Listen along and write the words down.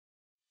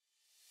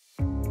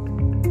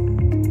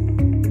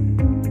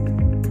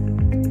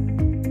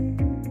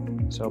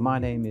So my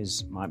name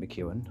is Mike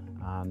McEwen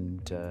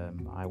and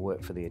I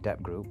work for the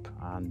AdEPT group,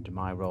 and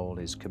my role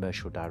is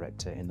Commercial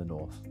Director in the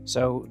North.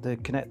 So the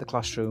Connect the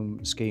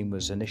Classroom scheme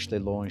was initially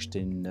launched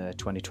in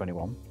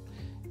 2021.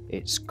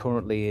 It's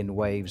currently in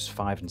waves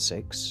 5 and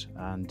 6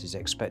 and is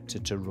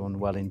expected to run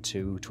well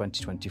into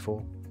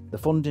 2024. The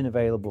funding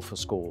available for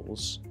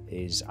schools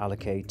is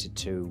allocated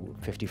to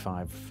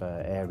 55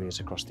 areas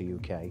across the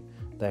UK.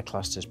 They're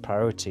classed as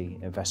priority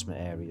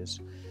investment areas.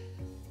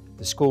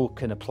 The school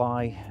can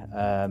apply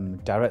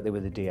directly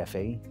with the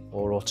DFE,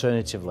 or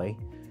alternatively,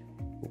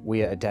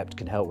 we at AdEPT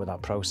can help with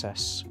that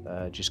process,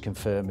 just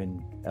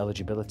confirming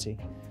eligibility,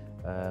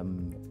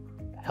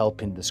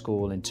 helping the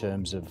school in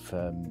terms of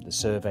the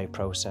survey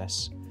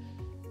process,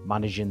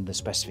 managing the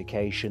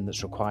specification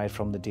that's required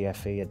from the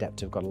DFE. AdEPT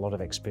have got a lot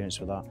of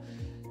experience with that.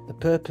 The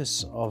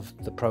purpose of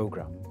the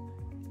programme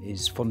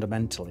is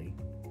fundamentally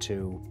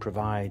to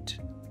provide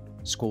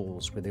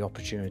schools with the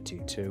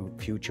opportunity to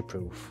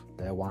future-proof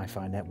their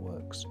Wi-Fi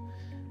networks,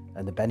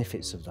 and the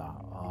benefits of that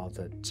are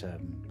that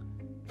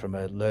from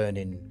a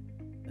learning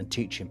and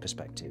teaching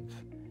perspective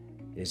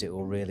is it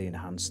will really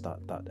enhance that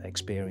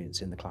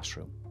experience in the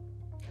classroom.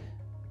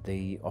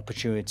 The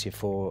opportunity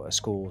for a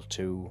school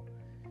to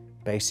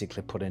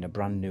basically put in a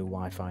brand new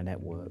Wi-Fi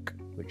network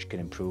which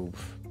can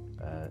improve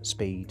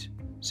speed,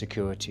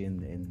 security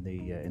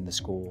in the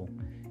school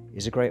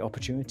is a great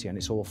opportunity, and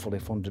it's all fully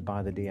funded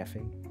by the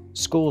DFE.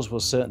 Schools will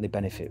certainly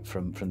benefit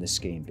from this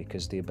scheme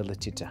because the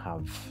ability to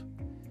have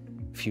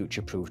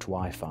future-proofed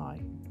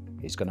Wi-Fi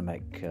is going to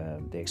make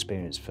the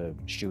experience for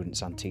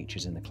students and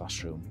teachers in the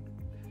classroom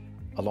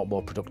a lot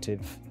more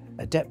productive.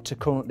 AdEPT are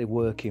currently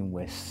working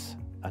with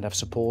and have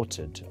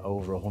supported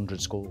over 100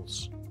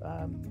 schools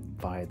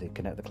via the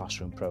Connect the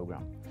Classroom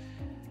programme.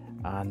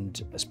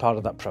 And as part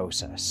of that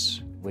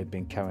process, we've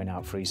been carrying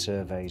out free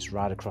surveys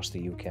right across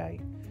the UK,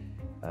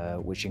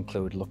 which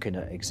include looking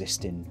at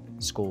existing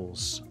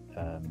schools'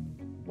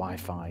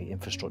 Wi-Fi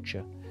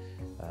infrastructure,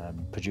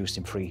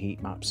 producing free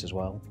heat maps as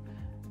well,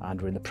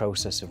 and we're in the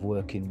process of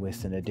working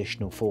with an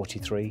additional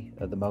 43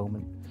 at the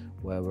moment,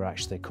 where we're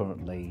actually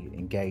currently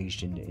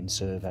engaged in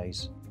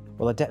surveys.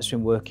 Well, AdEPT's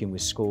been working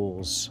with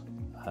schools,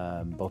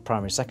 both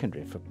primary and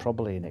secondary, for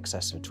probably in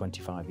excess of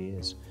 25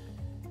 years.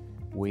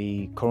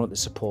 We currently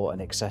support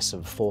in excess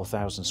of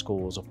 4,000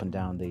 schools up and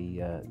down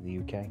the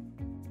UK.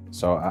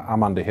 So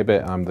I'm Andy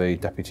Hibbett, I'm the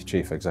Deputy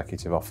Chief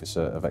Executive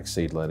Officer of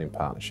Exceed Learning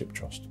Partnership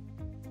Trust.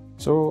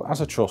 So as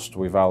a trust,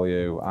 we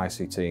value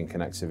ICT and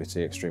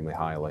connectivity extremely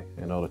highly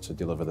in order to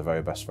deliver the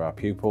very best for our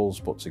pupils,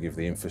 but to give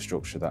the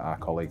infrastructure that our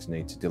colleagues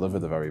need to deliver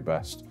the very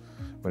best,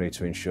 we need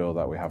to ensure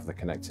that we have the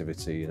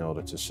connectivity in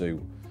order to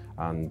suit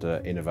and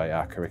innovate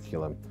our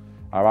curriculum.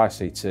 Our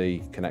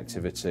ICT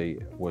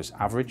connectivity was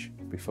average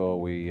before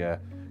we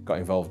got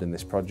involved in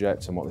this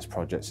project, and what this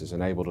project has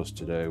enabled us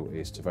to do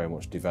is to very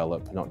much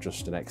develop not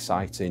just an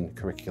exciting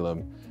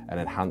curriculum and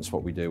enhance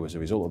what we do as a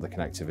result of the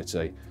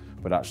connectivity,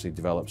 but actually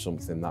develop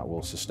something that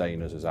will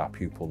sustain us as our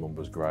pupil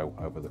numbers grow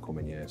over the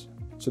coming years.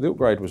 So the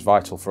upgrade was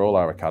vital for all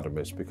our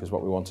academies, because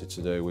what we wanted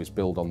to do is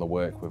build on the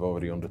work we've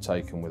already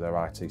undertaken with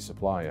our IT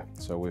supplier.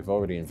 So we've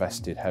already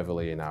invested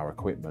heavily in our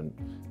equipment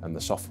and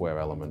the software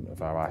element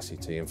of our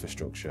ICT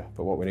infrastructure.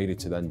 But what we needed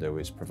to then do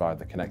is provide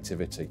the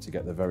connectivity to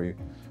get the very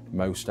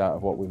most out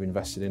of what we've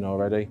invested in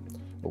already.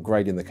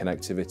 Upgrading the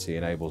connectivity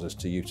enables us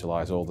to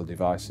utilise all the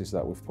devices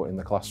that we've put in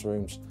the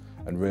classrooms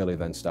and really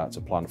then start to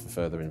plan for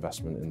further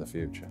investment in the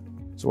future.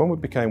 So when we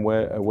became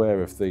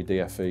aware of the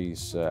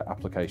DFE's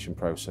application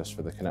process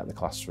for the Connect the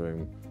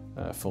Classroom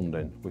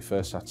funding, we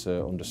first had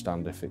to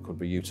understand if it could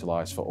be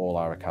utilised for all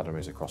our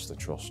academies across the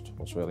Trust.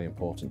 What's really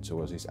important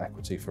to us is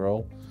equity for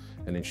all,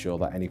 and ensure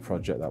that any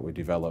project that we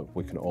develop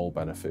we can all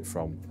benefit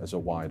from as a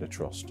wider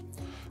Trust.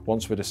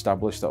 Once we'd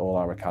established that all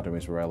our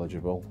academies were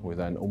eligible, we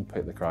then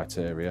unpicked the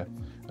criteria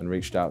and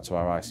reached out to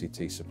our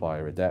ICT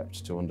supplier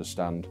AdEPT to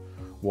understand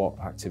what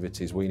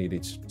activities we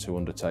needed to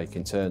undertake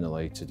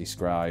internally to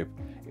describe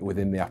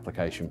within the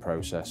application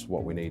process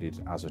what we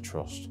needed as a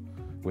trust.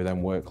 We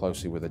then worked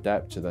closely with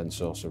AdEPT to then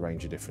source a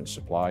range of different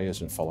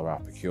suppliers and follow our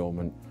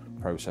procurement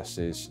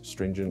processes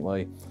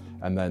stringently,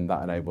 and then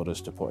that enabled us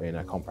to put in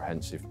a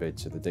comprehensive bid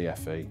to the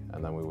DFE,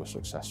 and then we were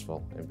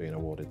successful in being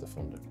awarded the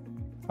funding.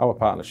 Our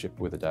partnership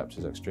with AdEPT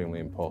is extremely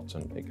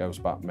important. It goes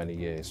back many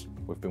years.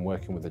 We've been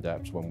working with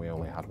AdEPT when we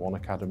only had one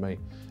academy,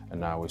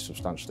 and now we've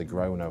substantially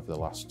grown over the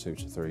last 2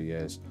 to 3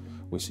 years.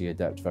 We see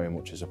AdEPT very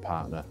much as a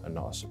partner and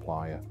not a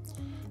supplier.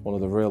 One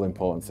of the real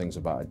important things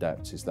about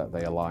AdEPT is that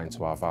they align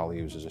to our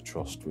values as a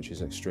trust, which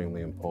is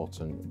extremely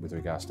important with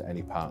regards to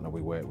any partner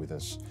we work with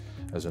as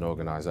an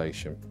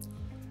organisation.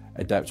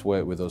 AdEPT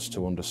work with us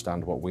to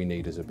understand what we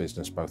need as a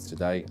business both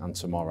today and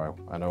tomorrow,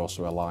 and are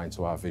also aligned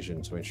to our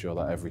vision to ensure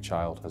that every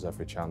child has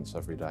every chance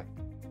every day.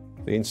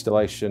 The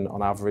installation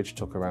on average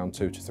took around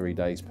 2 to 3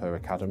 days per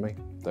academy.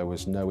 There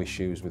was no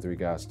issues with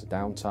regards to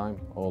downtime.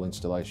 All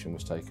installation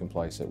was taking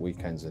place at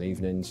weekends and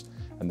evenings,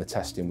 and the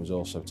testing was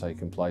also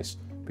taking place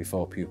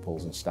before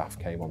pupils and staff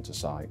came onto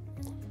site.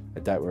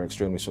 AdEPT were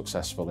extremely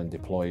successful in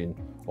deploying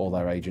all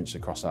their agents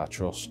across our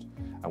trust,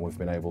 and we've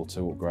been able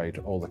to upgrade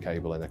all the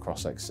cabling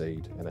across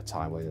Exceed in a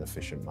timely and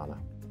efficient manner.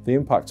 The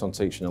impact on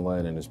teaching and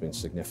learning has been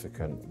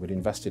significant. We'd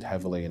invested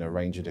heavily in a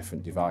range of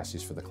different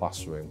devices for the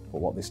classroom, but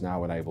what this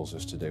now enables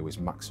us to do is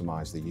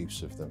maximise the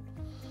use of them.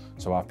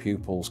 So our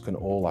pupils can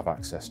all have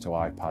access to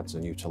iPads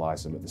and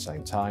utilise them at the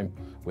same time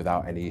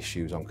without any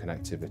issues on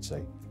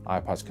connectivity.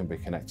 iPads can be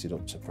connected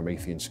up to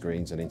Promotional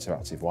screens and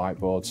interactive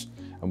whiteboards,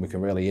 and we can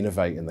really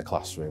innovate in the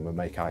classroom and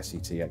make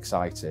ICT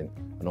exciting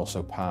and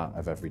also part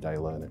of everyday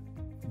learning.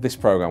 This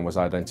programme was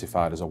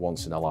identified as a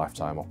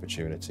once-in-a-lifetime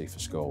opportunity for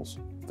schools.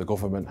 The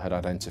government had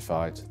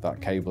identified that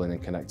cabling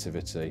and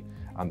connectivity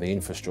and the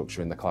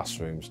infrastructure in the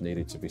classrooms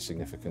needed to be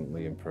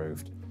significantly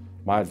improved.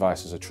 My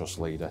advice as a trust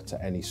leader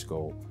to any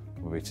school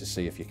would be to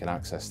see if you can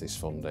access this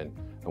funding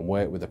and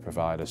work with a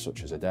provider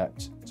such as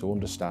AdEPT to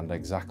understand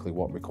exactly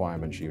what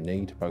requirements you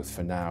need, both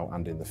for now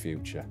and in the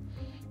future.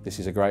 This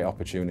is a great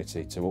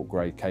opportunity to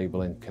upgrade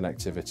cabling,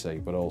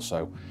 connectivity, but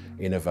also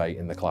innovate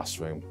in the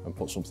classroom and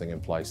put something in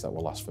place that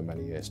will last for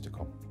many years to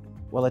come.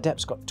 Well,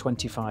 AdEPT's got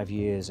 25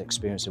 years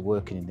experience of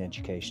working in the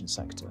education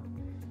sector.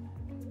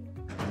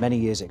 Many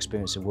years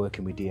experience of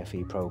working with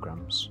DFE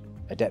programmes.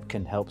 AdEPT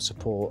can help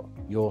support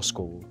your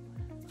school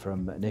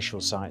from initial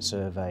site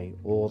survey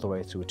all the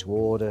way through to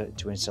order,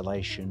 to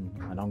installation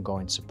and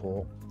ongoing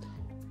support.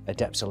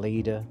 AdEPT's a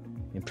leader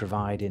in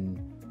providing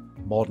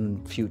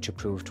modern,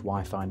 future-proofed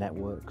Wi-Fi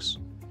networks,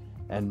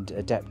 and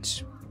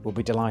AdEPT will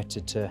be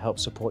delighted to help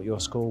support your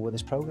school with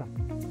this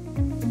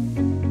programme.